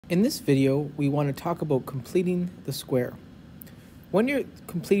In this video, we want to talk about completing the square. When you're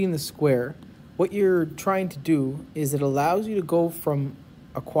completing the square, what you're trying to do is it allows you to go from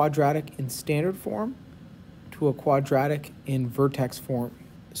a quadratic in standard form to a quadratic in vertex form.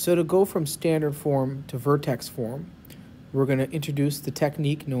 So to go from standard form to vertex form, we're going to introduce the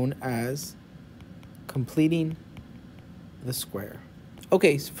technique known as completing the square.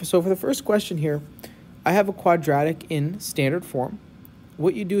 Okay, so for the first question here, I have a quadratic in standard form.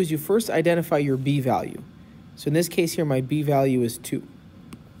 What you do is you first identify your b value. So in this case here, my b value is 2.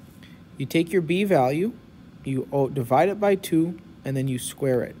 You take your b value, you divide it by 2, and then you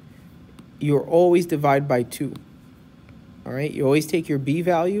square it. You always divide by 2. All right, you always take your b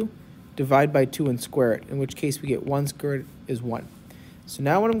value, divide by 2, and square it, in which case we get 1 squared is 1. So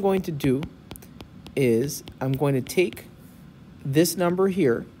now what I'm going to do is I'm going to take this number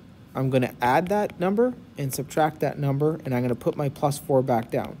here, I'm going to add that number and subtract that number, and I'm going to put my plus 4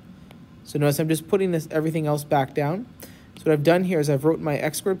 back down. So notice I'm just putting everything else back down. So what I've done here is I've wrote my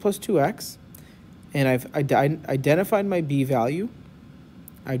x squared plus 2x, and I've identified my b value.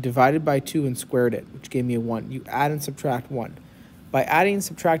 I've divided by 2 and squared it, which gave me a 1. You add and subtract 1. By adding and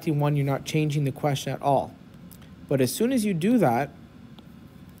subtracting 1, you're not changing the question at all. But as soon as you do that,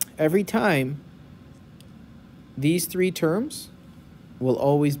 every time, these three terms will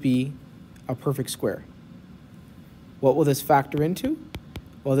always be a perfect square. What will this factor into?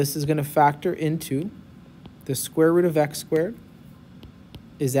 Well, this is going to factor into the square root of x squared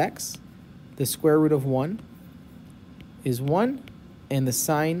is x, the square root of 1 is 1, and the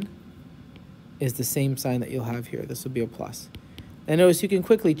sign is the same sign that you'll have here. This will be a plus. And notice you can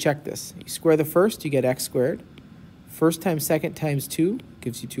quickly check this. You square the first, you get x squared. First times second times 2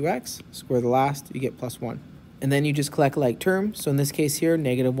 gives you 2x. Square the last, you get plus 1. And then you just collect like terms. So in this case here,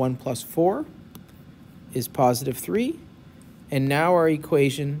 negative 1 plus 4 is positive 3. And now our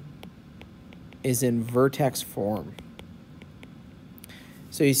equation is in vertex form.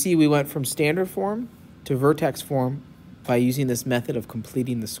 So you see we went from standard form to vertex form by using this method of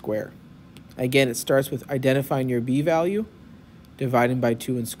completing the square. Again, it starts with identifying your b value, dividing by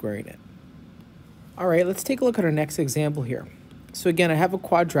 2, and squaring it. All right, let's take a look at our next example here. So again, I have a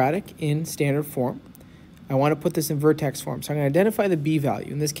quadratic in standard form. I want to put this in vertex form. So I'm going to identify the b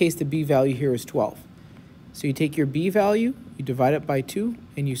value. In this case, the b value here is 12. So you take your b value, you divide it by 2,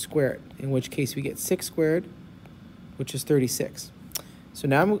 and you square it, in which case we get 6 squared, which is 36. So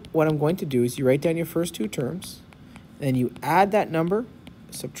now what I'm going to do is you write down your first two terms, then you add that number,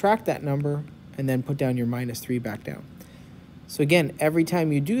 subtract that number, and then put down your minus 3 back down. So again, every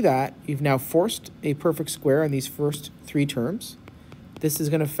time you do that, you've now forced a perfect square on these first three terms. This is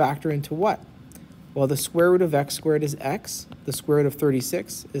going to factor into what? Well, the square root of x squared is x, the square root of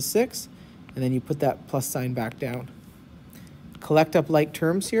 36 is 6, and then you put that plus sign back down. Collect up like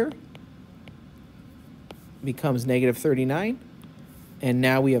terms here, becomes negative 39, and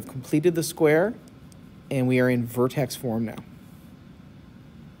now we have completed the square, and we are in vertex form now.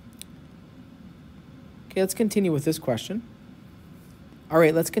 Okay, let's continue with this question. All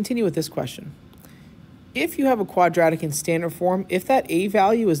right, let's continue with this question. If you have a quadratic in standard form, if that a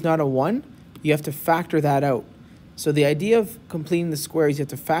value is not a 1, you have to factor that out. So the idea of completing the square is you have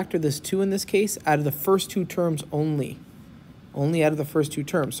to factor this 2 in this case out of the first two terms only. Only out of the first two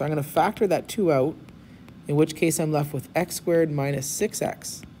terms. So I'm going to factor that 2 out, in which case I'm left with x squared minus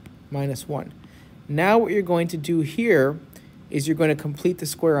 6x minus 1. Now what you're going to do here is you're going to complete the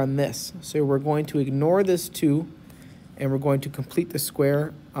square on this. So we're going to ignore this 2, and we're going to complete the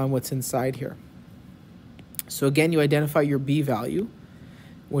square on what's inside here. So again, you identify your b value,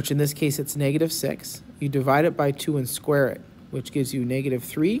 which in this case it's negative 6. You divide it by 2 and square it, which gives you negative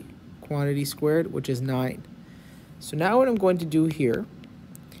 3 quantity squared, which is 9. So now what I'm going to do here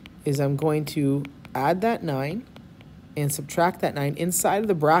is I'm going to add that 9 and subtract that 9 inside of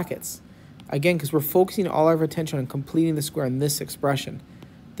the brackets. Again, because we're focusing all of our attention on completing the square in this expression.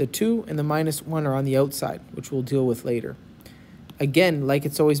 The 2 and the minus 1 are on the outside, which we'll deal with later. Again, like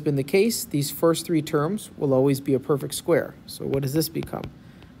it's always been the case, these first three terms will always be a perfect square. So what does this become?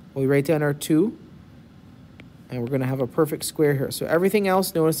 Well, we write down our 2, and we're going to have a perfect square here. So everything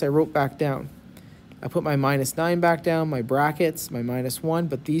else, notice I wrote back down. I put my minus 9 back down, my brackets, my minus 1,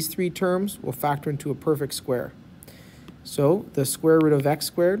 but these three terms will factor into a perfect square. So the square root of x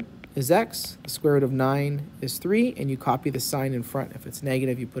squared is x, the square root of 9 is 3, and you copy the sign in front. If it's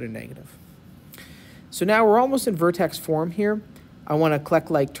negative, you put a negative. So now we're almost in vertex form here. I want to collect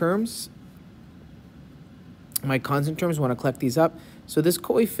like terms. My constant terms, I want to collect these up. So this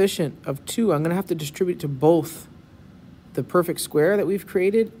coefficient of 2, I'm going to have to distribute to both the perfect square that we've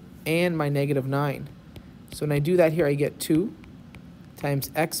created and my negative 9. So when I do that here, I get 2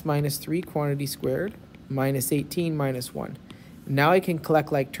 times x minus 3 quantity squared minus 18 minus 1. Now I can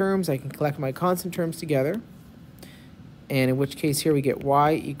collect like terms. I can collect my constant terms together. And in which case here we get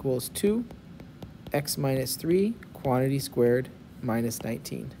y equals 2 x minus 3 quantity squared minus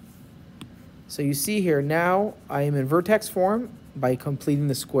 19. So you see here now I am in vertex form by completing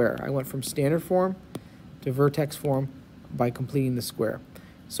the square. I went from standard form to vertex form by completing the square.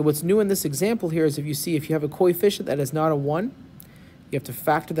 So what's new in this example here is if you have a coefficient that is not a 1, you have to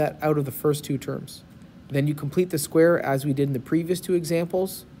factor that out of the first two terms. Then you complete the square as we did in the previous two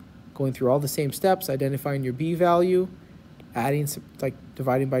examples, going through all the same steps, identifying your b value, adding, like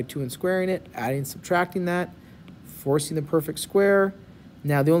dividing by 2 and squaring it, adding, subtracting that, forcing the perfect square.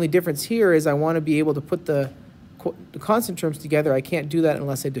 Now the only difference here is I want to be able to put the constant terms together. I can't do that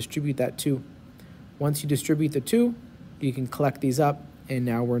unless I distribute that 2. Once you distribute the 2, you can collect these up, and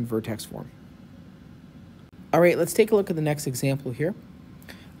now we're in vertex form. All right, let's take a look at the next example here.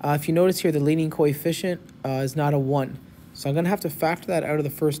 If you notice here, the leading coefficient is not a 1. So I'm going to have to factor that out of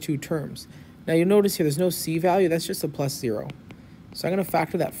the first two terms. Now you'll notice here there's no c value, that's just a plus 0. So I'm going to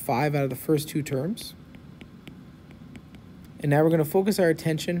factor that 5 out of the first two terms. And now we're going to focus our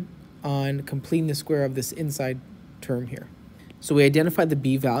attention on completing the square of this inside term here. So we identified the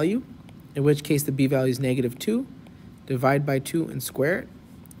b value, in which case the b value is negative 2. Divide by 2 and square it,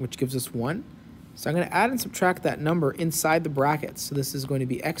 which gives us 1. So I'm going to add and subtract that number inside the brackets. So this is going to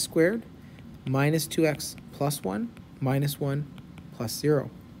be x squared minus 2x plus 1 minus 1 plus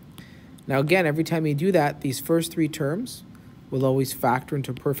 0. Now again, every time you do that, these first three terms will always factor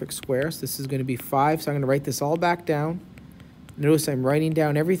into a perfect square. So this is going to be 5. So I'm going to write this all back down. Notice I'm writing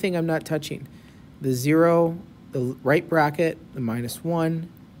down everything I'm not touching. The 0, the right bracket, the minus 1,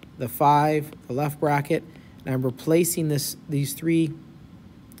 the 5, the left bracket. And I'm replacing these three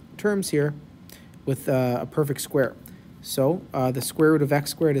terms here with a perfect square. So the square root of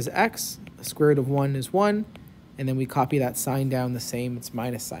x squared is x, the square root of 1 is 1, and then we copy that sign down the same, it's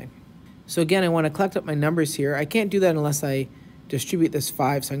minus sign. So again, I want to collect up my numbers here. I can't do that unless I distribute this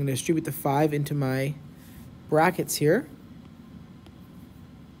 5, so I'm going to distribute the 5 into my brackets here.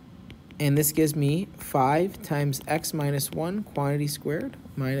 And this gives me 5 times x minus 1 quantity squared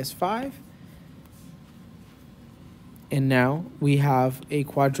minus 5. And now we have a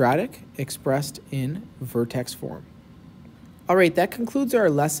quadratic expressed in vertex form. All right, that concludes our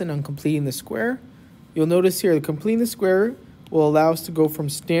lesson on completing the square. You'll notice here that completing the square will allow us to go from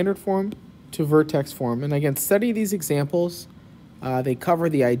standard form to vertex form. And again, study these examples. They cover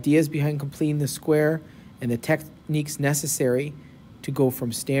the ideas behind completing the square and the techniques necessary to go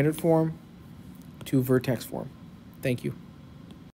from standard form to vertex form. Thank you.